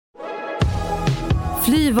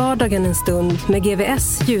Fly vardagen en stund med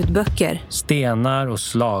GVS ljudböcker. Stenar och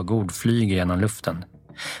slagord flyger genom luften.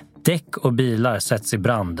 Däck och bilar sätts i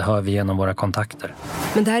brand, hör vi genom våra kontakter.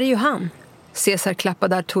 Men det här är ju han. Cesar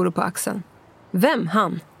klappade Arturo på axeln. Vem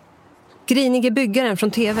han? Grinige byggaren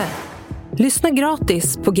från TV. Lyssna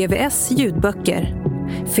gratis på GVS ljudböcker.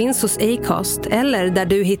 Finns hos Acast eller där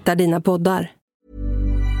du hittar dina poddar.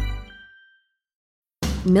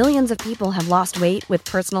 Millions of people have lost weight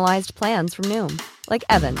with personalized plans from Noom. Like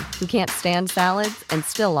Evan, who can't stand salads and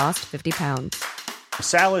still lost 50 pounds.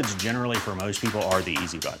 Salads generally for most people are the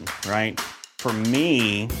easy button, right? For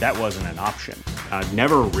me, that wasn't an option. I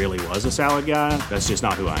never really was a salad guy. That's just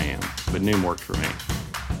not who I am. But Noom worked for me.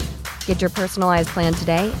 Get your personalized plan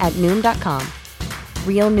today at Noom.com.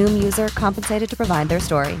 Real Noom user compensated to provide their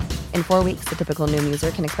story. In 4 weeks, the typical Noom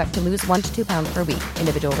user can expect to lose 1 to 2 pounds per week.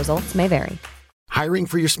 Individual results may vary. Hiring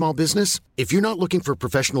for your small business? If you're not looking for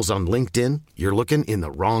professionals on LinkedIn, you're looking in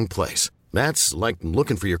the wrong place. That's like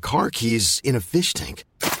looking for your car keys in a fish tank.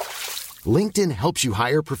 LinkedIn helps you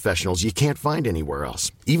hire professionals you can't find anywhere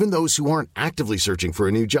else, even those who aren't actively searching for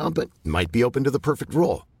a new job but might be open to the perfect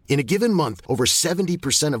role. In a given month, over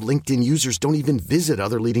 70% of LinkedIn users don't even visit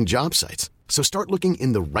other leading job sites. So start looking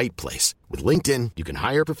in the right place. With LinkedIn, you can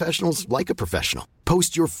hire professionals like a professional.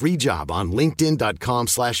 Post your free job on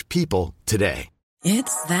linkedin.com/people today.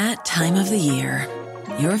 It's that time of the year.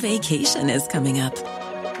 Your vacation is coming up.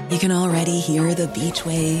 You can already hear the beach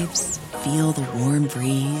waves, feel the warm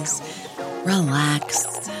breeze, relax,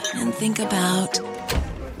 and think about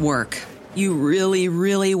work. You really,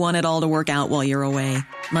 really want it all to work out while you're away.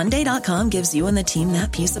 Monday.com gives you and the team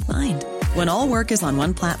that peace of mind. When all work is on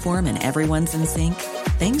one platform and everyone's in sync,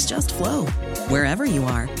 things just flow. Wherever you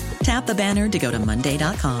are, tap the banner to go to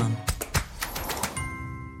Monday.com.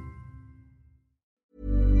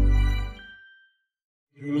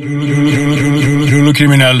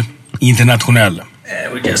 Kriminell, internationell.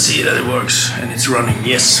 We can see that it works and it's running,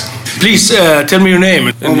 yes. Please tell me your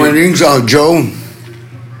name. Oh, my name's Joe. Joe.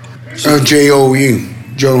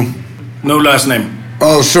 Joe. No last name.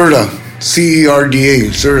 Oh, Cerda.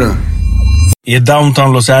 Cerda. Cerda. I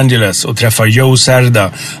downtown Los Angeles och träffar Joe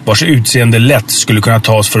Cerda, vars utseende lätt skulle kunna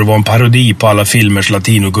tas för att vara en parodi på alla filmers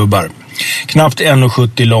latinogubbar. Knappt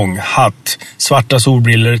 1,70 lång, hatt, svarta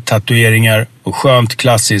solbriller, tatueringar och skönt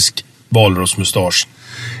klassisk balrosmustasch.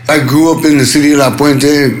 I grew up in the city of La Puente.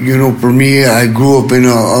 You know, for me, I grew up in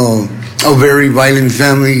a very violent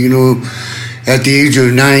family, you know. At the age of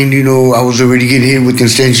 9, you know, I was already getting hit with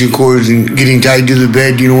extension cords and getting tied to the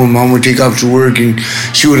bed, you know, when mom would take off to work and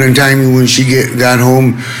she would untie me when she got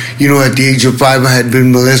home. You know, at the age of 5, I had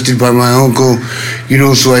been molested by my uncle, you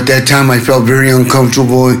know, so at that time I felt very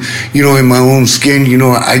uncomfortable, you know, in my own skin. You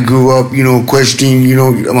know, I grew up, you know, questioning, you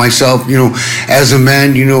know, myself, you know, as a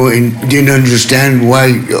man, you know, and didn't understand why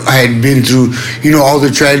I had been through, you know, all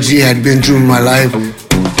the tragedy I had been through in my life.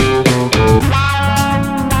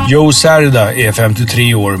 Joe Cerda är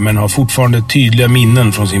 53 år men har fortfarande tydliga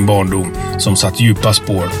minnen från sin barndom som satt djupa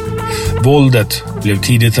spår. Våldet blev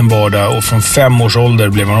tidigt en vardag och från 5 års ålder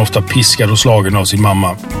blev han ofta piskad och slagen av sin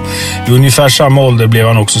mamma. Vid ungefär samma ålder blev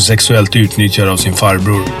han också sexuellt utnyttjad av sin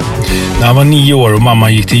farbror. När han var 9 år och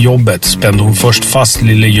mamma gick till jobbet spände hon först fast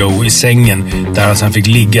lille Joe i sängen där han sedan fick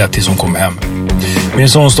ligga tills hon kom hem. Med en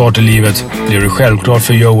sån start i livet blev det självklart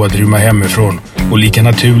för Joe att rymma hemifrån och lika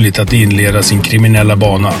naturligt att inleda sin kriminella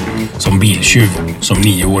bana som biltjuv som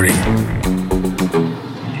 9-åring.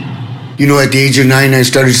 You know, at the age of 9, I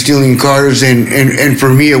started stealing cars, and for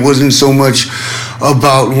me, it wasn't so much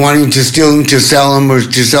about wanting to steal them to sell them or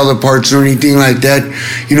to sell the parts or anything like that.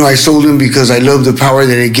 You know, I sold them because I loved the power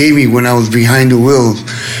that it gave me when I was behind the wheels.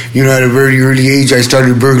 You know, at a very early age, I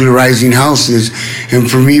started burglarizing houses, and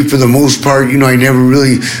for me, for the most part, you know, I never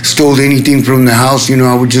really stole anything from the house. You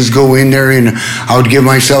know, I would just go in there and I would give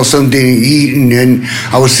myself something to eat, and then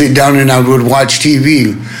I would sit down and I would watch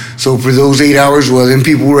TV. So for those 8 hours, well, then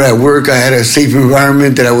people were at work. I had a safe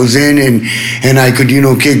environment that I was in, and I could, you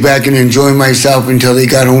know, kick back and enjoy myself until they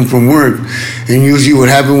got home from work. And usually what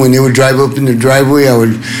happened when they would drive up in the driveway, I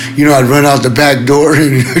would, you know, I'd run out the back door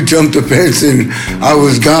and jump the fence and I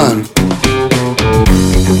was gone.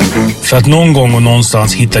 För att någon gång och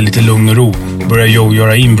någonstans hitta lite lugn och ro började Joe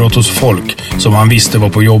göra inbrott hos folk som han visste var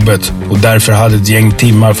på jobbet och därför hade ett gäng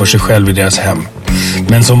timmar för sig själv i deras hem.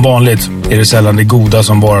 Men som vanligt är det sällan det goda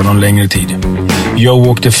som varar någon längre tid. Joe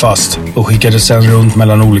åkte fast och skickade sen runt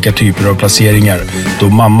mellan olika typer av placeringar då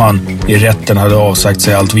mamman i rätten hade avsagt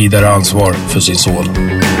sig allt vidare ansvar för sin son.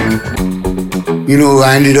 You know,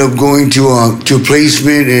 I ended up going to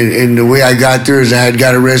placement, and the way I got there is I had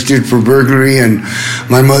got arrested for burglary, and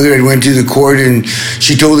my mother had went to the court, and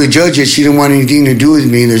she told the judge that she didn't want anything to do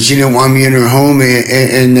with me, that she didn't want me in her home,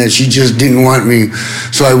 and that she just didn't want me.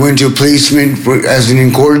 So I went to placement as an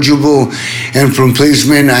incorrigible, and from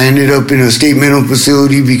placement I ended up in a state mental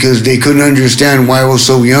facility because they couldn't understand why I was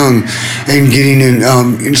so young and getting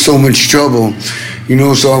in so much trouble. You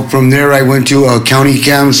know, so from there I went to county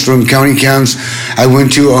camps. From county camps, I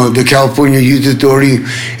went to the California Youth Authority.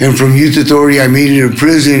 And from Youth Authority, I made it to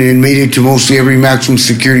prison and made it to mostly every maximum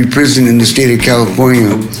security prison in the state of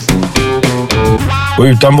California. Och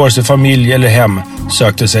utan vare sig familj eller hem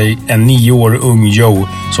sökte sig en 9 år ung Joe,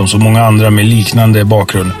 som så många andra med liknande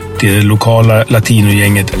bakgrund, till det lokala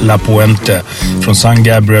latinogänget La Puente från San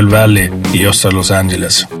Gabriel Valley i östra Los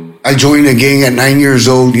Angeles. I joined a gang at 9 years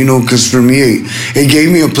old, you know, because for me, it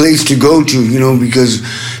gave me a place to go to, you know, because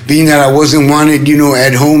being that I wasn't wanted, you know,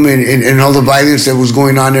 at home and all the violence that was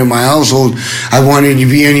going on in my household, I wanted to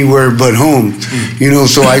be anywhere but home, you know,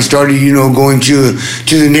 so I started, you know, going to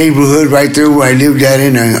the neighborhood right there where I lived at,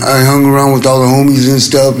 and I hung around with all the homies and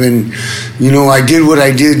stuff, and, you know, I did what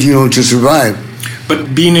I did, you know, to survive.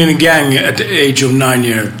 But being in a gang at the age of 9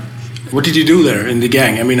 years, what did you do there in the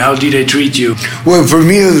gang? I mean, how did they treat you? Well, for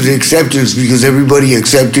me, it was acceptance because everybody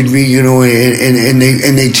accepted me, you know, and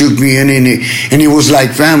they took me in, and it was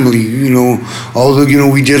like family, you know. Although, you know,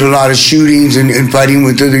 we did a lot of shootings and fighting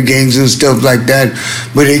with other gangs and stuff like that,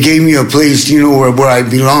 but it gave me a place, you know, where I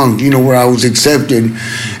belonged, you know, where I was accepted.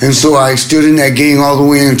 And so I stood in that gang all the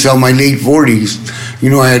way until my late 40s. You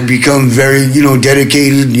know, I had become very, you know,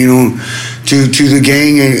 dedicated, you know, to the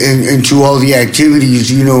gang and to all the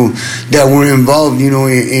activities, you know, that were involved, you know,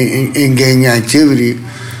 in gang activity.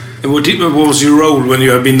 And what was your role when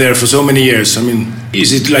you have been there for so many years? I mean,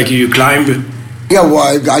 is it like you climbed? Yeah,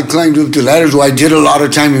 well, I climbed up the ladders. Well, I did a lot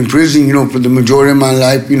of time in prison, you know, for the majority of my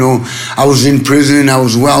life. You know, I was in prison. I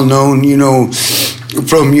was well known, you know,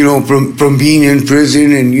 from being in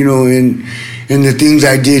prison, and, you know, and the things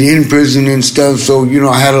I did in prison and stuff. So, you know,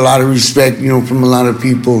 I had a lot of respect, you know, from a lot of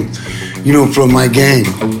people, you know, from my gang.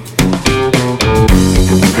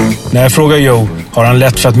 När jag frågar Joe har han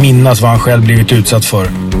lätt för att minnas vad han själv blivit utsatt för,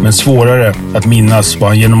 men svårare att minnas vad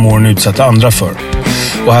han genom åren utsatt andra för.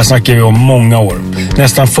 Och här snackar vi om många år.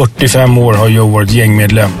 Nästan 45 år har Joe varit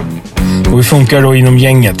gängmedlem. Och hur funkar då inom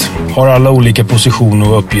gänget? Har alla olika position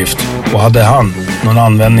och uppgift? Och hade han någon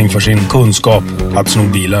användning för sin kunskap att sno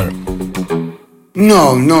bilar?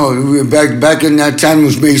 No. Back in that time, it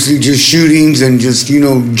was basically just shootings and just, you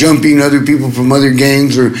know, jumping other people from other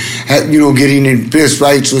gangs, or, you know, getting in fist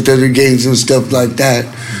fights with other gangs and stuff like that.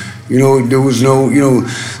 You know, there was no, you know,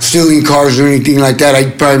 stealing cars or anything like that. I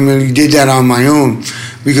primarily did that on my own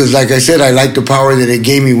because, like I said, I liked the power that it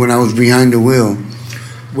gave me when I was behind the wheel.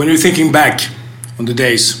 When you're thinking back on the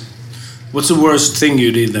days, what's the worst thing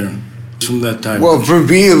you did there from that time? Well, for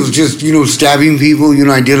me, it was just, you know, stabbing people. You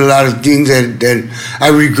know, I did a lot of things that I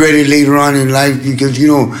regretted later on in life because, you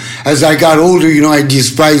know, as I got older, you know, I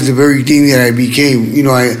despised the very thing that I became. You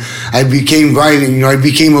know, I became violent. You know, I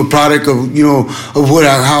became a product of, you know, of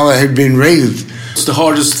how I had been raised. What's the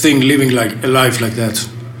hardest thing living like a life like that?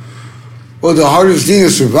 Well, the hardest thing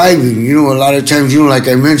is surviving. You know, a lot of times, you know, like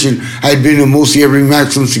I mentioned, I'd been in mostly every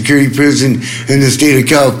maximum security prison in the state of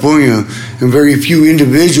California, and very few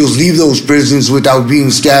individuals leave those prisons without being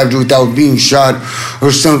stabbed, without being shot,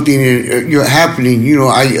 or something happening. You know,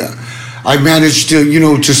 I managed to, you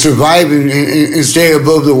know, to survive and stay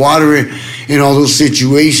above the water in all those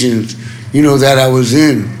situations, you know, that I was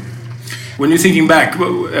in. When you're thinking back,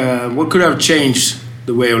 what could have changed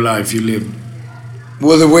the way of life you lived?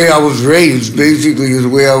 Well, the way I was raised, basically, the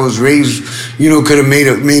way I was raised, you know, could have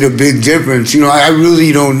made a big difference. You know, I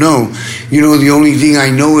really don't know. You know, the only thing I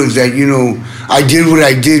know is that, you know, I did what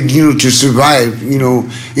I did, you know, to survive, you know,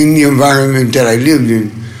 in the environment that I lived in.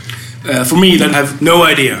 For me, that I have no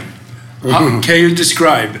idea. How can you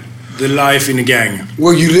describe the life in a gang?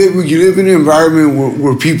 Well, you live in an environment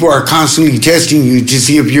where people are constantly testing you to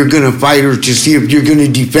see if you're going to fight or to see if you're going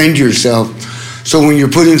to defend yourself. So when you're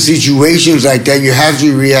put in situations like that, you have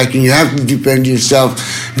to react and you have to defend yourself,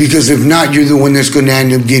 because if not, you're the one that's going to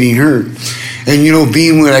end up getting hurt. And, you know,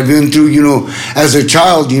 being what I've been through, you know, as a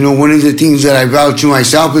child, you know, one of the things that I vowed to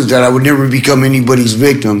myself is that I would never become anybody's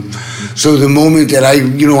victim. So the moment that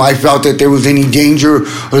I felt that there was any danger,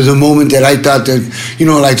 or the moment that I thought that, you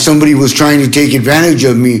know, like somebody was trying to take advantage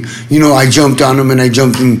of me, you know, I jumped on them, and I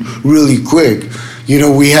jumped in really quick. You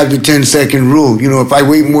know, we have the 10-second rule. You know, if I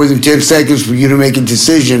wait more than 10 seconds for you to make a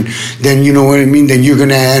decision, then, you know what I mean, then you're going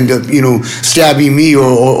to end up, you know, stabbing me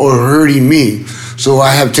or hurting me. So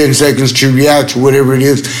I have 10 seconds to react to whatever it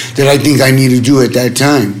is that I think I need to do at that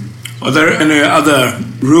time. Are there any other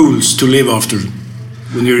rules to live after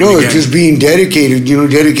when you're in the gang? It's just being dedicated,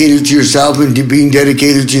 dedicated to yourself and to being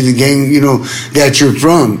dedicated to the gang, that you're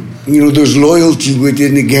from. There's loyalty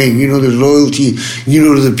within the gang. There's loyalty,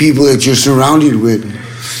 to the people that you're surrounded with.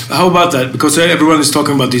 How about that? Because everyone is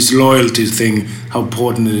talking about this loyalty thing, how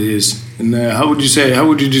important it is. And how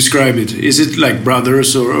would you describe it? Is it like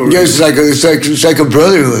brothers or? Yeah, it's like a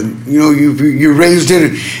brotherhood. You're raised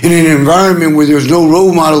in an environment where there's no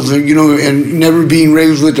role models, and never being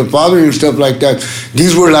raised with a father and stuff like that.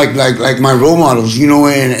 These were like my role models,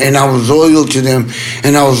 and I was loyal to them,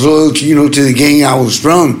 and I was loyal to, to the gang I was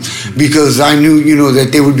from, because I knew,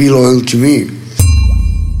 that they would be loyal to me.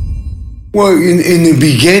 Well, in the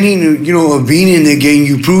beginning, of being in the gang,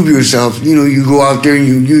 you prove yourself. You go out there and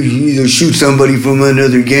you either shoot somebody from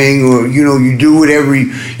another gang, or, you do whatever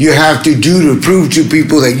you have to do to prove to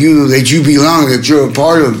people that you belong, that you're a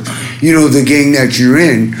part of, the gang that you're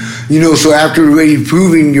in. So after already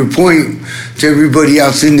proving your point to everybody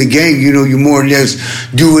else in the gang, you more or less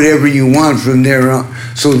do whatever you want from there on.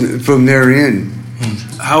 So from there in.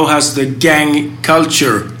 How has the gang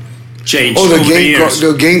culture changed over the years?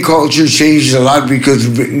 The gang culture changed a lot, because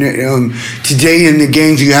today in the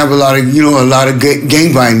gangs you have a lot of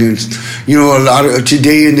gang violence.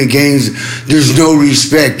 Today in the gangs there's no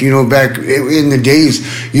respect. Back in the days,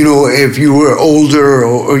 if you were older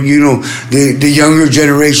or the younger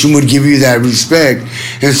generation would give you that respect,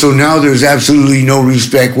 and so now there's absolutely no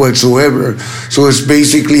respect whatsoever. So it's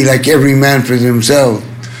basically like every man for themselves.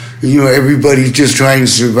 Everybody's just trying to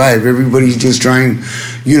survive. Everybody's just trying,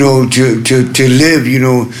 to live,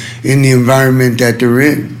 in the environment that they're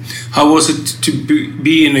in. How was it to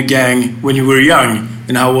be in a gang when you were young,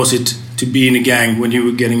 and how was it to be in a gang when you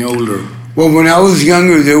were getting older? Well, when I was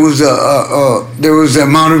younger, there was an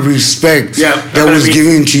amount of respect that was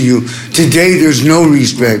given to you. Today, there's no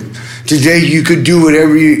respect. Today, you could do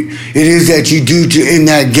whatever it is that you do in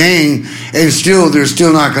that gang, and they're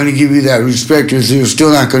still not going to give you that respect, or they're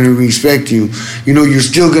still not going to respect you. You're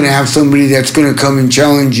still going to have somebody that's going to come and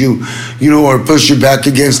challenge you, or push you back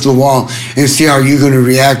against the wall and see how you're going to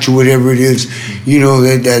react to whatever it is,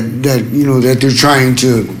 that they're trying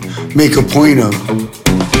to make a point of.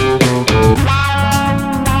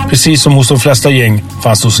 Precis som hos de flesta gäng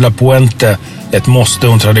fanns hos La Puente ett måste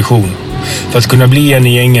och en tradition. För att kunna bli en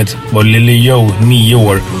i gänget var Lille Joe, 9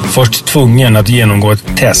 år, först tvungen att genomgå ett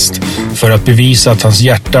test för att bevisa att hans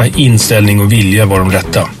hjärta, inställning och vilja var de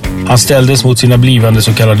rätta. Han ställdes mot sina blivande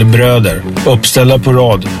så kallade bröder. Uppställda på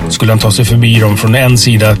rad skulle han ta sig förbi dem från en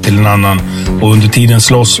sida till en annan och under tiden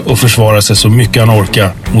slåss och försvara sig så mycket han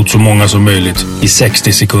orkar mot så många som möjligt i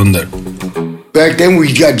 60 sekunder. Back then we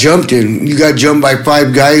got jumped in. You got jumped by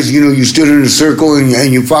 5 guys. You stood in a circle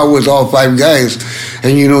and you fought with all 5 guys.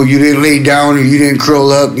 And, you didn't lay down or you didn't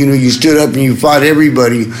curl up. You stood up and you fought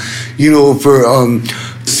everybody, for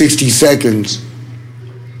 60 seconds.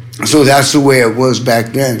 So that's the way it was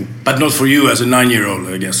back then. But not for you as a 9-year-old,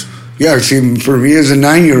 I guess. Yeah, see, for me as a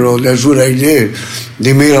 9-year-old, that's what I did.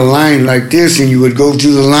 They made a line like this, and you would go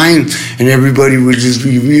through the line, and everybody would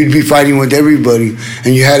you'd be fighting with everybody,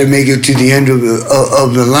 and you had to make it to the end of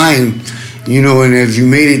the line, and as you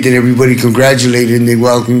made it, then everybody congratulated and they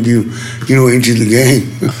welcomed you, into the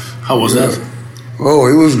gang. How was that? Oh,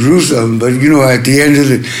 it was gruesome, but at the end,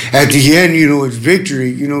 it's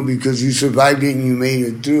victory, because you survived it and you made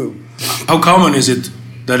it through. How common is it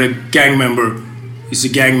that a gang member is a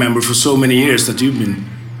gang member for so many years that you've been?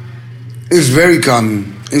 It's very common.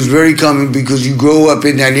 It's very common because you grow up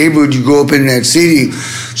in that neighborhood, you grow up in that city.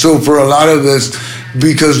 So for a lot of us,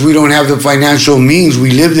 because we don't have the financial means,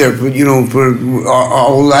 we live there for our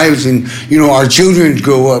whole lives, and our children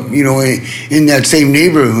grow up in that same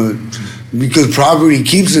neighborhood because poverty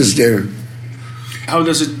keeps us there. How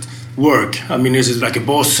does it work? I mean, is it like a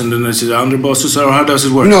boss and then is it underbosses, or how does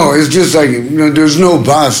it work? No, it's just like, there's no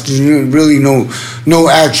boss. There's really no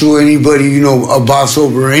actual anybody, a boss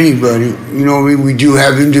over anybody. We do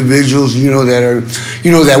have individuals, that are,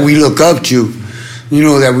 that we look up to,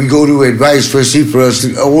 that we go to advice, especially for us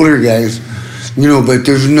older guys, but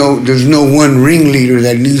there's no one ringleader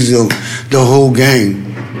that leads the whole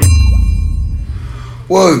gang.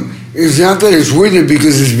 Well, it's not that it's worth it,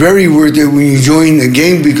 because it's very worth it when you join the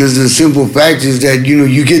gang, because the simple fact is that,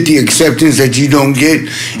 you get the acceptance that you don't get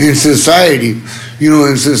in society.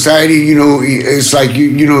 In society, it's like,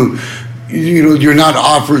 you're not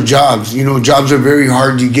offered jobs. Jobs are very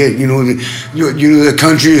hard to get. The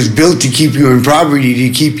country is built to keep you in poverty,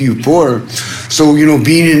 to keep you poor. So,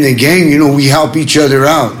 being in the gang, we help each other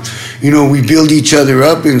out. we build each other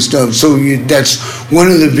up and stuff. So that's one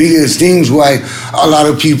of the biggest things why a lot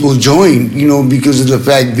of people join, because of the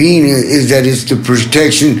fact being is that it's the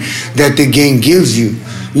protection that the gang gives you,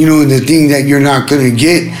 and the thing that you're not going to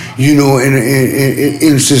get,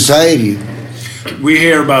 in society. We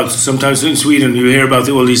hear about, sometimes in Sweden, you hear about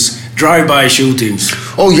all these drive-by shootings.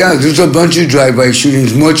 Oh, yeah, there's a bunch of drive-by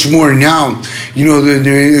shootings, much more now, than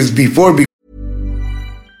there is before.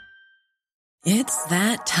 It's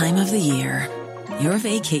that time of the year. Your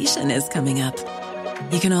vacation is coming up.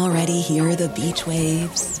 You can already hear the beach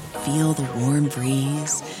waves, feel the warm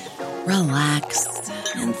breeze, relax,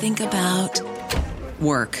 and think about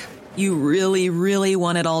work. You really, really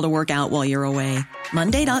want it all to work out while you're away.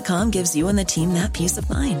 Monday.com gives you and the team that peace of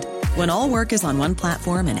mind. When all work is on one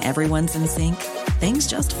platform and everyone's in sync, things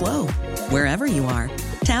just flow. Wherever you are,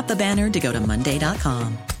 tap the banner to go to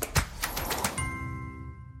Monday.com.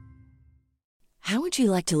 How would you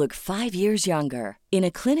like to look 5 years younger? In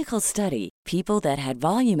a clinical study, people that had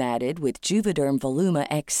volume added with Juvederm Voluma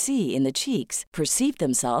XC in the cheeks perceived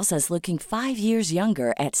themselves as looking 5 years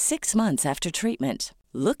younger at 6 months after treatment.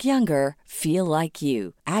 Look younger, feel like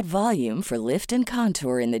you. Add volume for lift and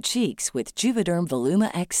contour in the cheeks with Juvederm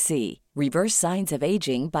Voluma XC. Reverse signs of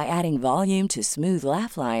aging by adding volume to smooth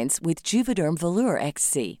laugh lines with Juvederm Volure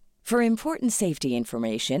XC. For important safety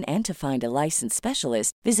information and to find a licensed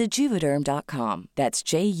specialist, visit Juvederm.com. That's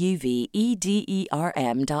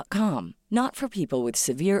JUVEDERM.com. Not for people with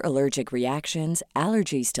severe allergic reactions,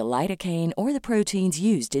 allergies to lidocaine, or the proteins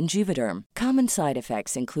used in Juvederm. Common side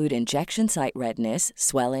effects include injection site redness,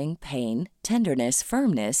 swelling, pain, tenderness,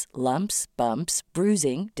 firmness, lumps, bumps,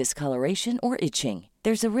 bruising, discoloration, or itching.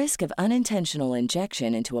 There's a risk of unintentional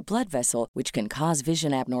injection into a blood vessel, which can cause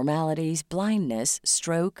vision abnormalities, blindness,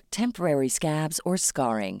 stroke, temporary scabs, or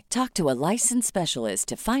scarring. Talk to a licensed specialist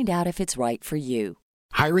to find out if it's right for you.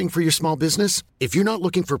 Hiring for your small business? If you're not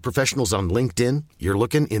looking for professionals on LinkedIn, you're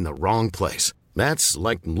looking in the wrong place. That's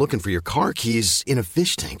like looking for your car keys in a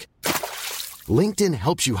fish tank. LinkedIn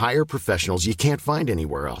helps you hire professionals you can't find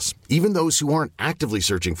anywhere else, even those who aren't actively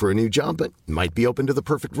searching for a new job but might be open to the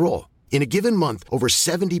perfect role. In a given month, over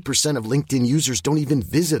 70% of LinkedIn users don't even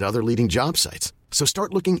visit other leading job sites. So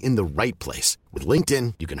start looking in the right place. With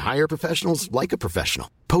LinkedIn, you can hire professionals like a professional.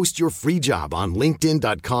 Post your free job on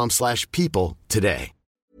linkedin.com/people today.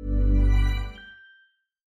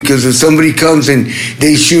 Because if somebody comes and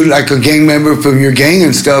they shoot like a gang member from your gang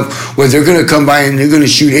and stuff, well, they're going to come by and they're going to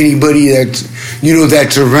shoot anybody that's,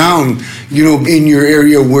 that's around, in your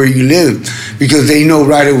area where you live, because they know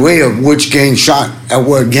right away of which gang shot at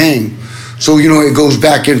what gang. So, it goes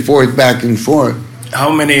back and forth. How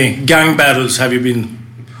many gang battles have you been?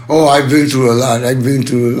 Oh, I've been through a lot. I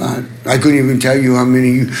couldn't even tell you how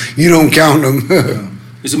many. You don't count them.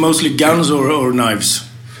 Is it mostly guns or knives?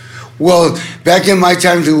 Well, back in my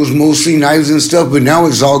times, it was mostly knives and stuff, but now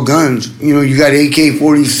it's all guns. You got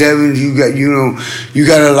AK-47s, you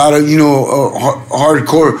got a lot of,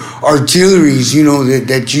 hardcore artilleries,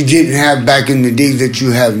 that you didn't have back in the days that you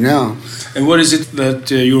have now. And what is it that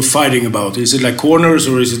you're fighting about? Is it like corners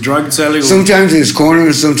or is it drug selling? Sometimes it's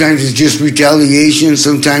corners, sometimes it's just retaliation,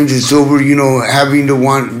 sometimes it's over, having to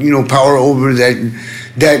want, power over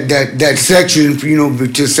that section,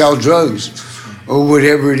 to sell drugs. Or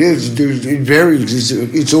whatever it is, it varies.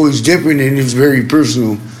 It's always different and it's very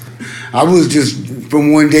personal. I was just,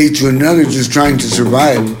 from one day to another, just trying to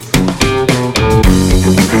survive.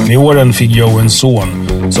 Med åren fick Joe en son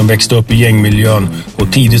som växte upp i gängmiljön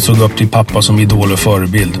och tidigt såg upp till pappa som idol och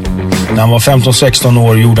förebild. När han var 15-16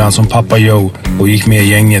 år gjorde han som pappa Joe och gick med i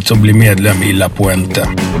gänget och blev medlem i La Puente.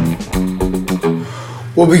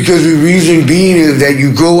 Well, because the reason being is that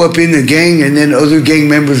you grow up in the gang and then other gang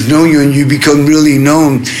members know you and you become really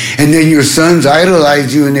known. And then your sons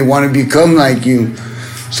idolize you and they want to become like you.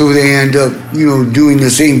 So they end up, doing the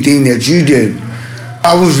same thing that you did.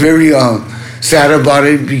 I was very sad about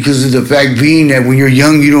it because of the fact being that when you're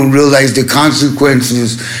young, you don't realize the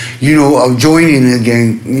consequences, of joining a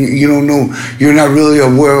gang. You don't know, you're not really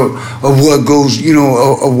aware of what goes,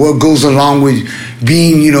 of what goes along with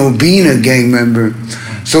being a gang member.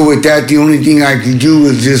 So with that, the only thing I could do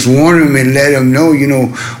was just warn them and let them know,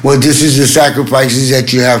 this is the sacrifices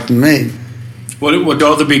that you have to make. What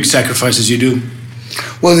are the big sacrifices you do?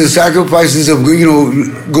 Well, the sacrifices of,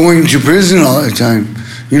 going to prison all the time.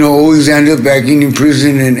 Always end up back in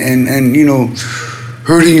prison and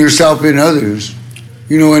hurting yourself and others.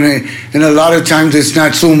 And a lot of times it's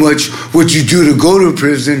not so much what you do to go to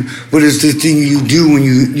prison, but it's the thing you do when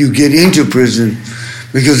you get into prison.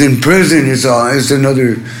 Because in prison, it's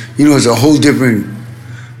another, it's a whole different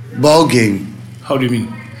ball game. How do you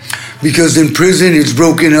mean? Because in prison, it's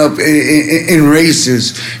broken up in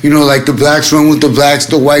races. You know, like the blacks run with the blacks,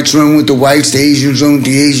 the whites run with the whites, the Asians run with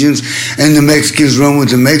the Asians, and the Mexicans run with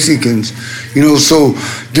the Mexicans. You know, so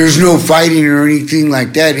there's no fighting or anything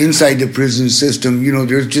like that inside the prison system. You know,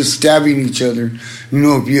 they're just stabbing each other. You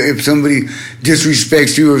know, if somebody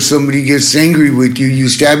disrespects you or somebody gets angry with you, you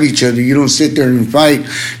stab each other. You don't sit there and fight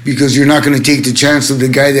because you're not going to take the chance of the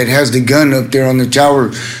guy that has the gun up there on the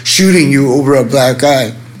tower shooting you over a black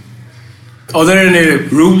eye. Are there any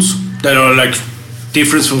rules that are like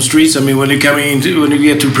different from streets? I mean, when you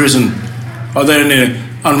get to prison, are there any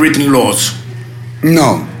unwritten laws?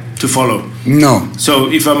 No. To follow? No.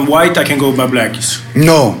 So if I'm white, I can go by blacks?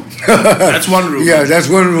 No. That's one rule. Yeah, that's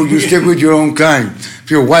one rule. You stick with your own kind.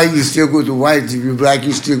 If you're white, you stick with the whites. If you're black,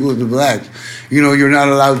 you stick with the blacks. You know, you're not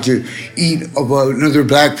allowed to eat about another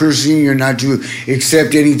black person. You're not to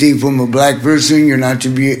accept anything from a black person. You're not to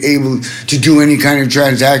be able to do any kind of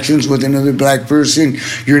transactions with another black person.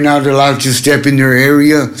 You're not allowed to step in their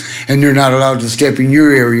area, and they're not allowed to step in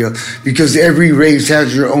your area, because every race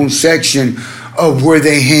has their own section of where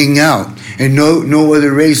they hang out, and no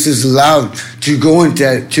other race is allowed to go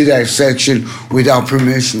into that section without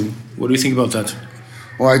permission. What do you think about that?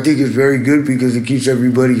 Well, I think it's very good because it keeps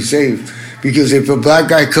everybody safe. Because if a black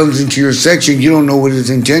guy comes into your section, you don't know what his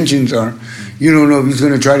intentions are. You don't know if he's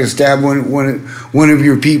going to try to stab one of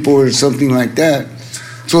your people or something like that.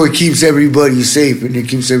 So it keeps everybody safe, and it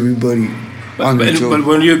keeps everybody on the toes. But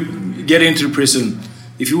when you get into prison,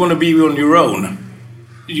 if you want to be on your own,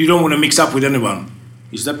 you don't want to mix up with anyone.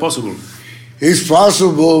 Is that possible? It's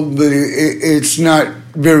possible, but it's not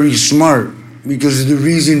very smart. Because the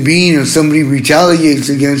reason being, if somebody retaliates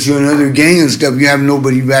against you, another gang and stuff, you have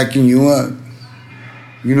nobody backing you up.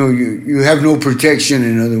 You know, you have no protection,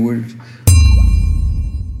 in other words.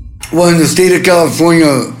 Well, in the state of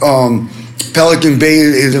California, Pelican Bay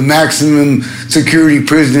is a maximum security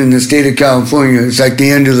prison in the state of California. It's like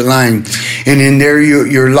the end of the line. And in there,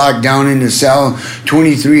 you're locked down in a cell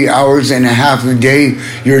 23 hours and a half a day.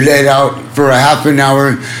 You're let out for a half an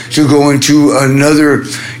hour to go into another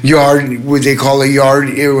yard, what they call a yard,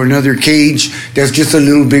 or another cage that's just a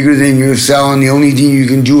little bigger than your cell. And the only thing you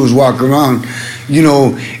can do is walk around, you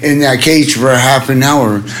know, in that cage for a half an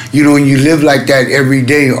hour. You know, and you live like that every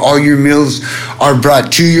day. All your meals are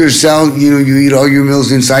brought to your cell. You know, you eat all your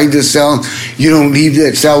meals inside the cell. You don't leave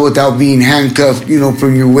that cell without being handcuffed, you know,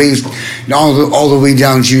 from your waist all the way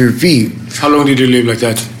down to your feet. How long did you live like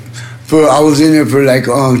that? I was in there for like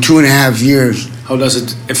 2.5 years. How does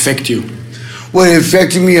it affect you? Well, it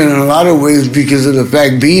affected me in a lot of ways because of the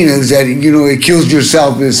fact being is that, you know, it kills your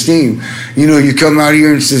self-esteem. You know, you come out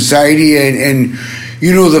here in society and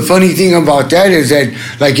you know, the funny thing about that is that,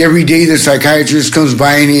 like, every day the psychiatrist comes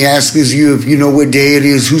by and he asks you if you know what day it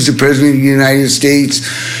is, who's the president of the United States,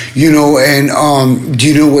 you know, and do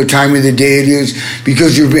you know what time of the day it is?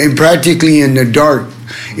 Because you're practically in the dark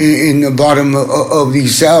in the bottom of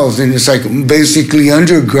these cells, and it's like basically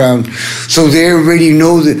underground. So they already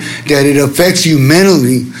know that it affects you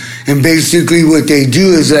mentally. And basically what they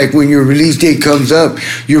do is, like, when your release date comes up,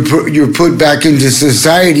 you're put back into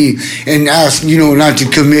society and asked, you know, not to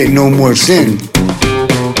commit no more sin.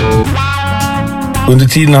 Under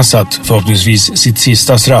tiden han satt, förhoppningsvis sitt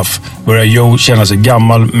sista straff, börjar Joe känna sig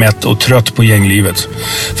gammal, mätt och trött på gänglivet.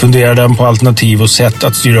 Funderade han på alternativ och sätt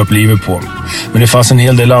att styra upp livet på. Men det fanns en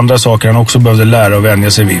hel del andra saker han också behövde lära och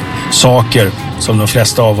vänja sig vid. Saker som de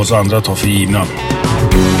flesta av oss andra tar för givna.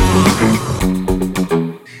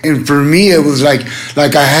 And for me, it was like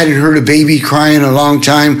I hadn't heard a baby cry in a long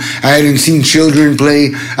time. I hadn't seen children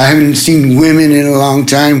play. I haven't seen women in a long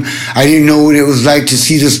time. I didn't know what it was like to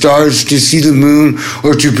see the stars, to see the moon,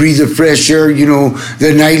 or to breathe the fresh air, you know,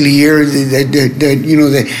 the nightly air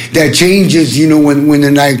that changes, you know, when the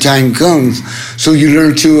nighttime comes. So you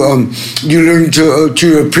learn to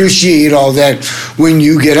appreciate all that when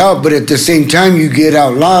you get out, but at the same time you get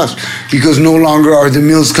out lost because no longer are the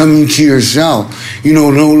meals coming to yourself. You know,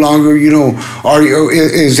 no longer, you know,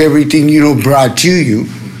 is everything, you know, brought to you.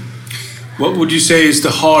 What would you say is the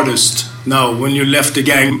hardest now when you left the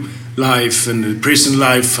gang life and the prison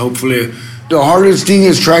life, hopefully? The hardest thing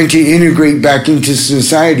is trying to integrate back into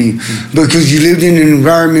society because you lived in an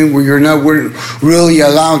environment where you're not really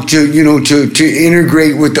allowed to, you know, to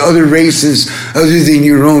integrate with the other races other than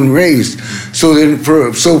your own race. So then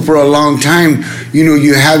for a long time, you know,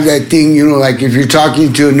 you have that thing, you know, like if you're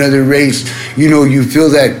talking to another race, you know, you feel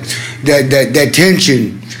that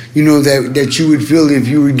tension you know, that you would feel if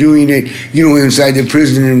you were doing it, you know, inside the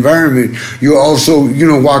prison environment. You also, you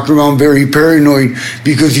know, walk around very paranoid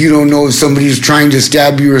because you don't know if somebody's trying to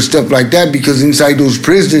stab you or stuff like that, because inside those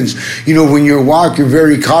prisons, you know, when you're you're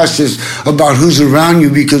very cautious about who's around you,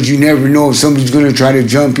 because you never know if somebody's going to try to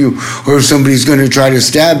jump you or if somebody's going to try to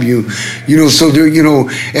stab you, you know. So there, you know,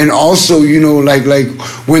 and also, you know, like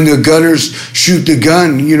when the gunners shoot the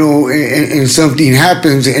gun, you know, and something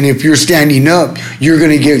happens, and if you're standing up, you're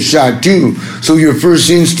going to get shot too. So your first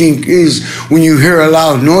instinct is, when you hear a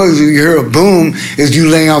loud noise or you hear a boom, is you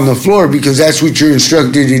lay on the floor, because that's what you're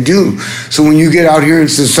instructed to do. So when you get out here in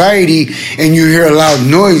society and you hear a loud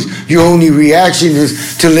noise, your only reaction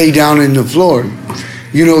is to lay down in the floor.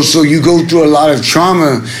 You know, so you go through a lot of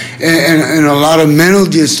trauma and a lot of mental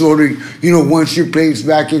disorder, you know, once you're placed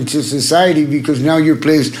back into society, because now you're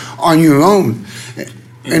placed on your own.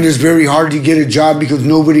 And it's very hard to get a job because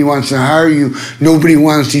nobody wants to hire you. Nobody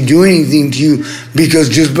wants to do anything to you, because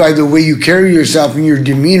just by the way you carry yourself and your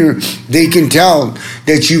demeanor, they can tell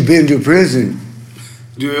that you've been to prison.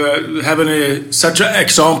 Do you have any such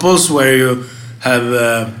examples where you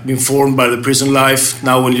have been formed by the prison life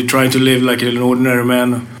now when you're trying to live like an ordinary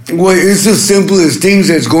man? Well, it's as simple as things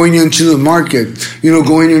as going into the market. You know,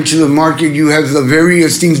 going into the market, you have the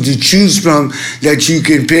various things to choose from that you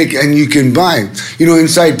can pick and you can buy. You know,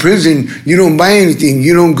 inside prison, you don't buy anything.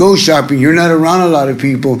 You don't go shopping. You're not around a lot of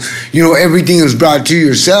people. You know, everything is brought to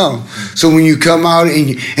yourself. So when you come out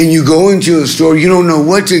and you go into a store, you don't know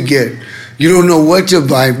what to get. You don't know what to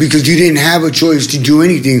buy because you didn't have a choice to do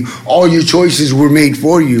anything. All your choices were made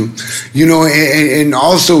for you. You know, and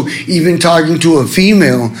also even talking to a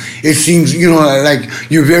female, it seems, you know, like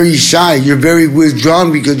you're very shy. You're very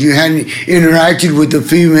withdrawn because you hadn't interacted with a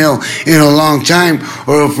female in a long time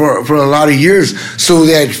or for a lot of years. So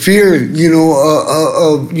that fear, you know,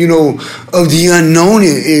 of the unknown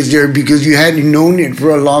is there because you hadn't known it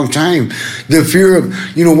for a long time. The fear of,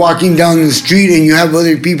 you know, walking down the street and you have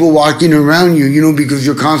other people walking around you, you know, because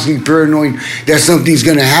you're constantly paranoid that something's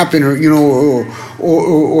going to happen, or, you know,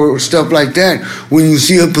 or stuff like that. When you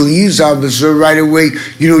see a police officer, right away,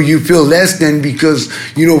 you know, you feel less than, because,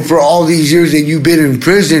 you know, for all these years that you've been in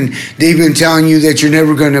prison, they've been telling you that you're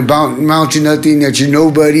never going to amount to nothing, that you're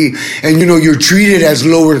nobody, and, you know, you're treated as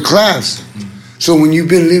lower class. So when you've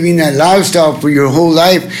been living that lifestyle for your whole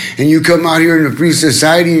life and you come out here in a free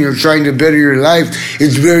society and you're trying to better your life,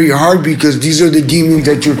 it's very hard because these are the demons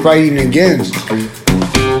that you're fighting against.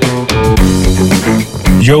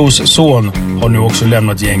 Joes son har nu också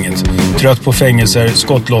lämnat gänget. Trött på fängelser,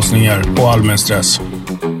 skottlossningar och allmän stress.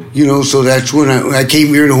 You know, so that's when I came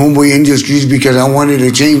here to Homeboy Industries, because I wanted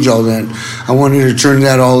to change all that. I wanted to turn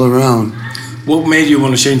that all around. What made you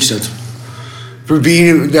want to change that? For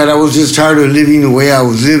being that I was just tired of living the way I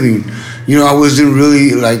was living. You know, I wasn't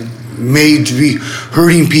really like made to be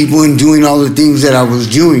hurting people and doing all the things that I was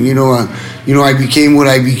doing. You know, I became what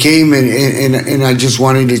I became, and I just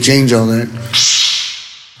wanted to change all that.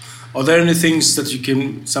 Are there any things that you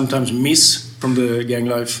can sometimes miss from the gang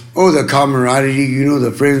life? Oh, the camaraderie, you know,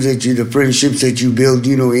 the friendships that you build,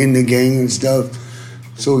 you know, in the gang and stuff.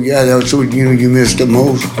 So yeah, that's what, you know, you miss the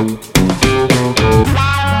most.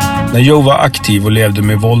 När Joe var aktiv och levde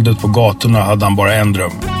med våldet på gatorna hade han bara en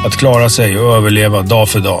dröm. Att klara sig och överleva dag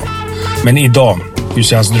för dag. Men idag, hur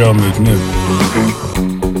ser hans dröm ut nu?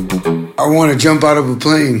 I want to jump out of a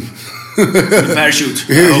plane.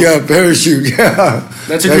 Parachute. Yeah, parachute, yeah.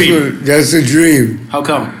 That's a dream. That's a dream. How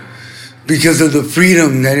come? Because of the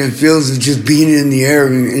freedom that it feels of just being in the air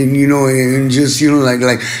and you know, and just, you know,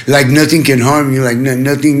 like nothing can harm you, like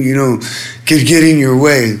nothing, you know, can get in your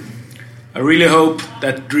way. I really hope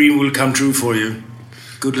that dream will come true for you.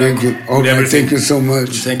 Good luck. Thank you. Okay, thank you so much.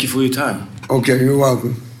 Thank you for your time. Okay, you're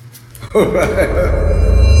welcome.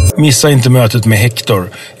 Missa inte mötet med Hector,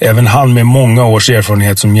 även han med många års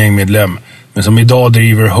erfarenhet som gängmedlem, men som idag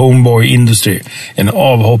driver Homeboy Industry, en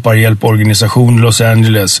avhopparhjälporganisation i Los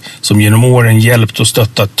Angeles som genom åren hjälpt och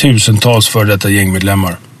stöttat tusentals för detta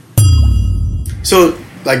gängmedlemmar. So,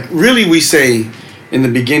 like, really we say, in the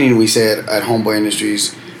beginning we said at Homeboy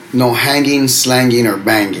Industries, no hanging, slanging, or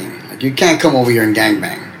banging. Like, you can't come over here and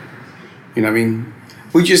gangbang. You know what I mean?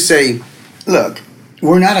 We just say, look,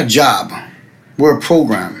 we're not a job. We're a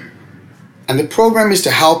program. And the program is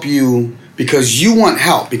to help you because you want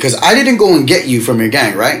help. Because I didn't go and get you from your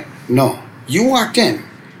gang, right? No. You walked in.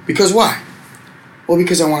 Because why? Well,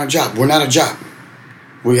 because I want a job. We're not a job.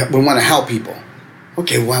 We want to help people.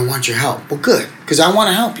 Okay, well, I want your help. Well, good. Because I want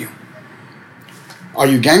to help you. Are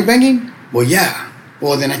you gangbanging? Well, yeah.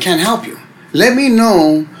 Well, then I can't help you. Let me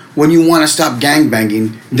know when you want to stop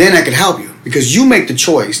gangbanging, then I could help you. Because you make the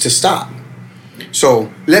choice to stop.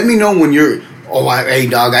 So let me know when you're, hey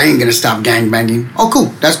dog, I ain't gonna stop gangbanging. Oh,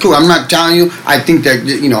 cool, that's cool. I'm not telling you. I think that,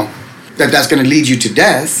 you know, that's gonna lead you to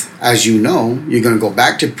death. As you know, you're gonna go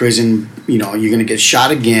back to prison. You know, you're gonna get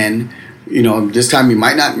shot again. You know, this time you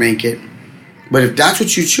might not make it. But if that's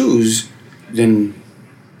what you choose, then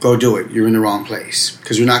go do it. You're in the wrong place.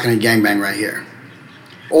 Because you're not gonna gangbang right here.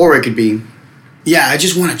 Or it could be, yeah, I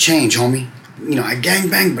just want to change, homie. You know, I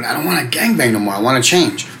gangbang, but I don't want to gangbang no more. I want to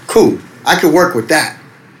change. Cool. I could work with that.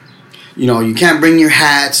 You know, you can't bring your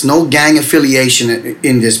hats, no gang affiliation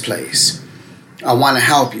in this place. I want to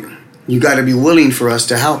help you. You got to be willing for us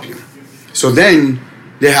to help you. So then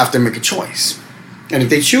they have to make a choice. And if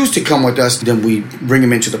they choose to come with us, then we bring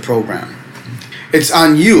them into the program. It's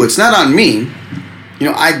on you. It's not on me. You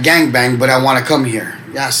know, I gangbang, but I want to come here.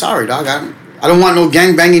 Yeah, sorry, dog. I don't want no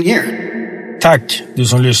gangbanging here. Tack, du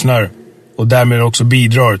som lyssnar. Och därmed också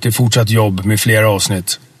bidrar till fortsatt jobb med fler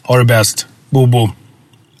avsnitt. Ha det bäst. Bobo.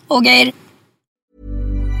 Okay.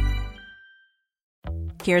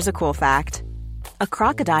 Here's a cool fact. A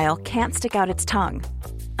crocodile can't stick out its tongue.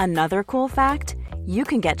 Another cool fact, you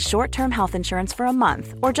can get short-term health insurance for a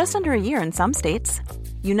month or just under a year in some states.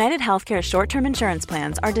 United Healthcare short-term insurance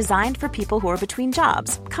plans are designed for people who are between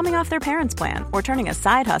jobs, coming off their parents' plan, or turning a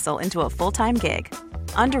side hustle into a full-time gig.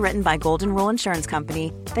 Underwritten by Golden Rule Insurance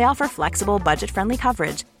Company, they offer flexible, budget-friendly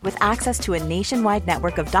coverage with access to a nationwide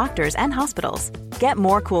network of doctors and hospitals. Get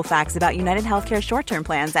more cool facts about United Healthcare short-term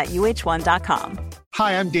plans at uh1.com.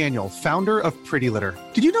 Hi, I'm Daniel, founder of Pretty Litter.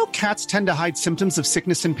 Did you know cats tend to hide symptoms of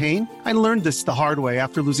sickness and pain? I learned this the hard way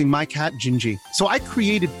after losing my cat, Gingy. So I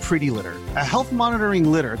created Pretty Litter, a health monitoring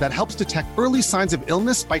litter that helps detect early signs of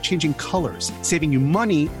illness by changing colors, saving you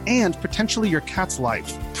money and potentially your cat's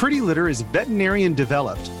life. Pretty Litter is veterinarian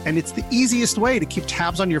developed, and it's the easiest way to keep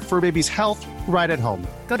tabs on your fur baby's health right at home.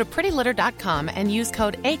 Go to prettylitter.com and use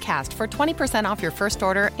code ACAST for 20% off your first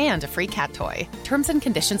order and a free cat toy. Terms and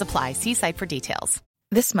conditions apply. See site for details.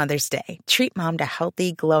 This Mother's Day, treat mom to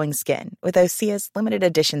healthy, glowing skin with Osea's limited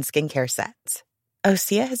edition skincare sets.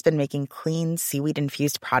 Osea has been making clean,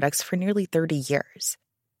 seaweed-infused products for nearly 30 years.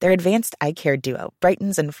 Their advanced eye care duo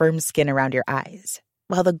brightens and firms skin around your eyes,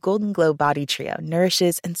 while the Golden Glow Body Trio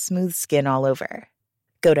nourishes and smooths skin all over.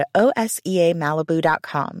 Go to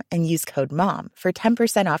OSEAMalibu.com and use code MOM for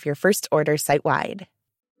 10% off your first order site-wide.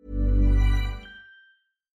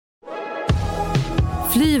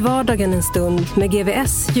 Fly vardagen en stund med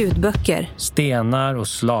GVS ljudböcker. Stenar och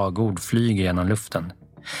slagord flyger genom luften.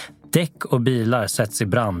 Däck och bilar sätts i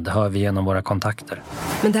brand, hör vi genom våra kontakter.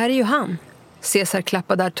 Men det här är ju han. Cesar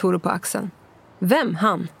klappade Arturo på axeln. Vem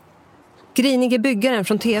han? Grinige byggaren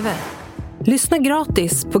från TV. Lyssna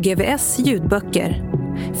gratis på GVS ljudböcker.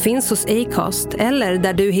 Finns hos Acast eller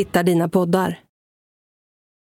där du hittar dina poddar.